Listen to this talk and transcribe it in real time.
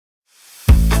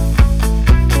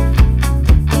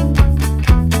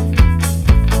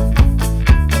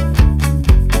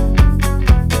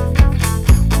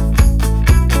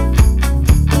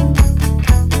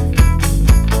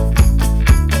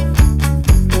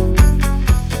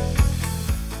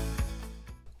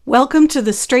Welcome to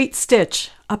The Straight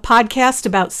Stitch, a podcast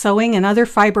about sewing and other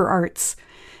fiber arts.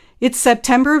 It's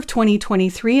September of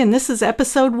 2023, and this is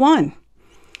episode 1.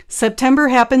 September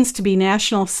happens to be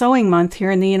National Sewing Month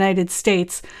here in the United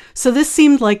States, so this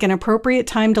seemed like an appropriate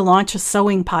time to launch a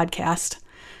sewing podcast.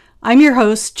 I'm your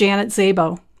host, Janet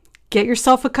Szabo. Get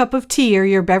yourself a cup of tea or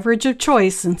your beverage of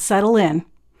choice and settle in.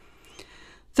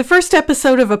 The first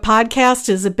episode of a podcast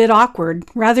is a bit awkward,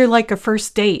 rather like a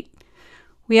first date.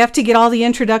 We have to get all the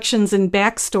introductions and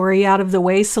backstory out of the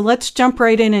way, so let's jump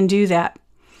right in and do that.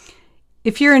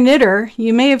 If you're a knitter,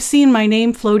 you may have seen my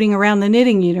name floating around the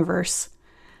knitting universe.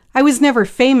 I was never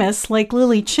famous like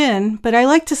Lily Chin, but I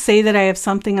like to say that I have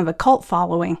something of a cult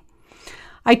following.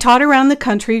 I taught around the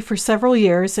country for several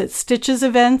years at Stitches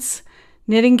events,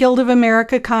 Knitting Guild of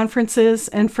America conferences,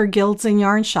 and for guilds and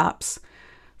yarn shops.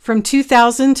 From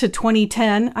 2000 to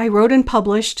 2010, I wrote and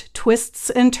published Twists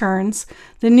and Turns,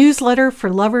 the newsletter for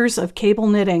lovers of cable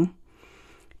knitting.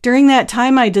 During that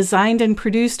time, I designed and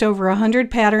produced over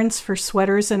 100 patterns for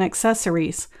sweaters and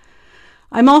accessories.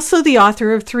 I'm also the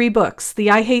author of 3 books, the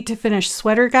I Hate to Finish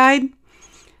Sweater Guide,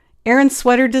 Erin's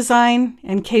Sweater Design,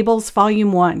 and Cables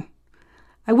Volume 1.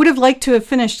 I would have liked to have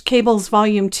finished Cables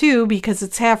Volume 2 because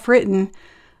it's half written,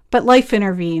 but life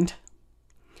intervened.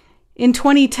 In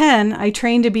 2010, I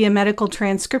trained to be a medical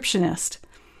transcriptionist.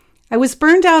 I was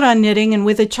burned out on knitting, and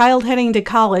with a child heading to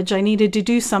college, I needed to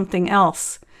do something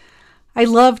else. I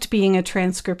loved being a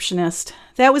transcriptionist.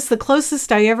 That was the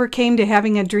closest I ever came to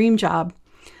having a dream job.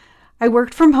 I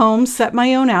worked from home, set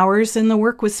my own hours, and the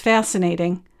work was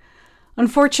fascinating.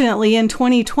 Unfortunately, in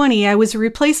 2020, I was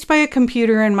replaced by a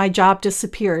computer and my job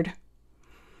disappeared.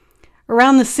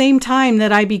 Around the same time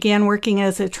that I began working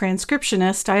as a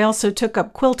transcriptionist, I also took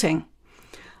up quilting.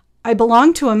 I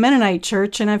belong to a Mennonite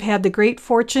church, and I've had the great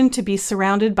fortune to be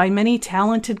surrounded by many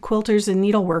talented quilters and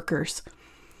needleworkers.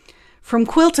 From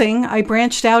quilting, I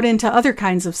branched out into other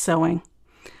kinds of sewing.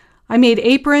 I made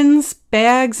aprons,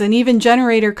 bags, and even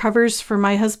generator covers for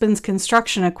my husband's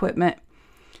construction equipment.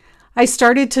 I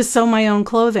started to sew my own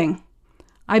clothing.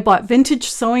 I bought vintage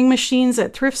sewing machines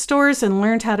at thrift stores and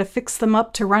learned how to fix them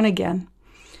up to run again.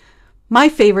 My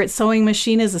favorite sewing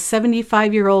machine is a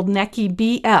 75-year-old Necky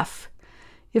BF.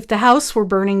 If the house were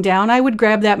burning down, I would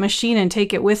grab that machine and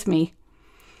take it with me.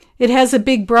 It has a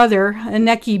big brother, a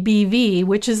Necky BV,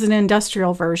 which is an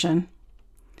industrial version.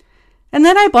 And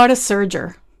then I bought a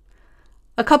serger.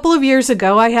 A couple of years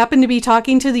ago, I happened to be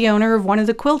talking to the owner of one of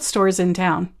the quilt stores in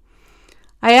town.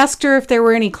 I asked her if there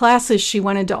were any classes she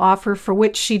wanted to offer for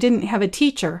which she didn't have a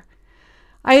teacher.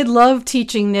 I had loved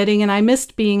teaching knitting, and I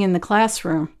missed being in the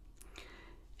classroom.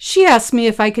 She asked me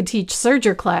if I could teach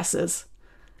serger classes.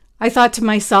 I thought to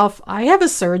myself, I have a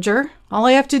serger. All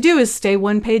I have to do is stay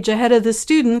 1 page ahead of the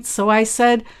students, so I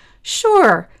said,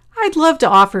 sure, I'd love to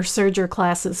offer serger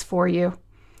classes for you.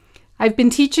 I've been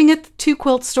teaching at the 2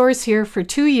 quilt stores here for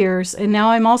 2 years, and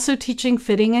now I'm also teaching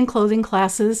fitting and clothing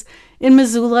classes in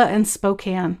Missoula and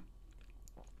Spokane.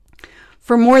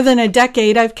 For more than a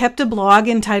decade, I've kept a blog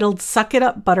entitled Suck It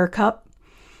Up, Buttercup.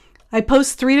 I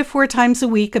post 3 to 4 times a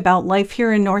week about life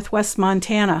here in Northwest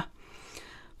Montana.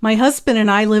 My husband and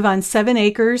I live on 7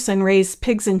 acres and raise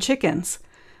pigs and chickens.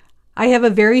 I have a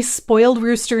very spoiled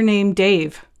rooster named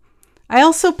Dave. I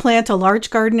also plant a large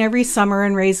garden every summer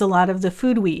and raise a lot of the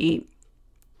food we eat.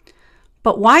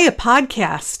 But why a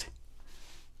podcast?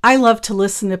 I love to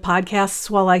listen to podcasts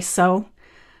while I sew.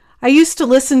 I used to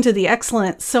listen to the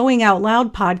excellent Sewing Out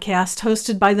Loud podcast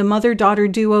hosted by the mother-daughter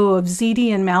duo of Zeedee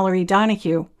and Mallory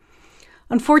Donahue.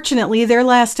 Unfortunately, their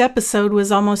last episode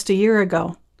was almost a year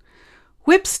ago.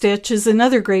 Whip Stitch is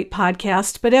another great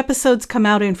podcast, but episodes come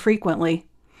out infrequently.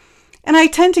 And I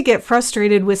tend to get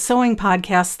frustrated with sewing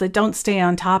podcasts that don't stay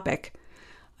on topic.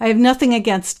 I have nothing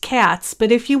against cats,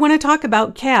 but if you want to talk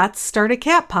about cats, start a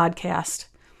cat podcast.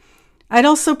 I'd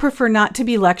also prefer not to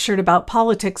be lectured about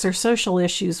politics or social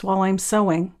issues while I'm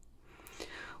sewing.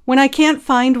 When I can't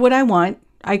find what I want,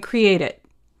 I create it.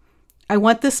 I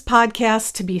want this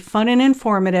podcast to be fun and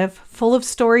informative, full of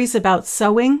stories about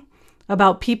sewing,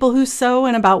 about people who sew,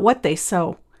 and about what they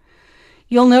sew.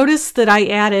 You'll notice that I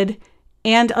added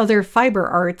 "and other fiber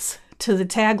arts" to the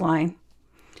tagline.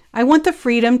 I want the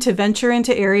freedom to venture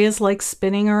into areas like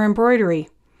spinning or embroidery.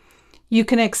 You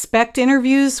can expect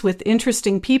interviews with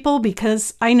interesting people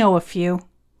because I know a few.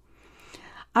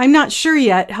 I'm not sure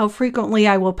yet how frequently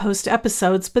I will post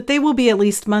episodes, but they will be at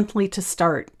least monthly to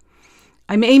start.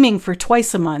 I'm aiming for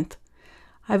twice a month.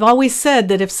 I've always said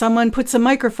that if someone puts a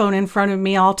microphone in front of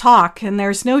me, I'll talk, and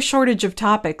there's no shortage of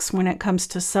topics when it comes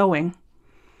to sewing.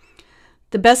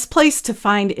 The best place to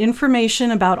find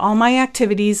information about all my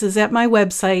activities is at my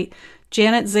website,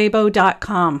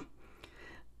 janetzabo.com.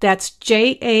 That's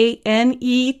JANET,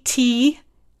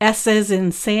 S as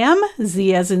in Sam,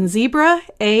 Z as in zebra,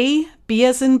 A, B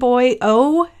as in boy,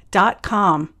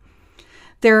 O.com.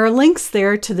 There are links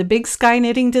there to the Big Sky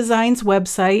Knitting Designs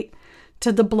website,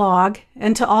 to the blog,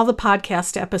 and to all the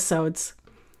podcast episodes.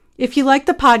 If you like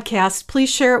the podcast, please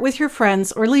share it with your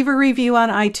friends or leave a review on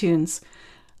iTunes.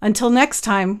 Until next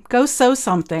time, go sew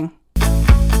something.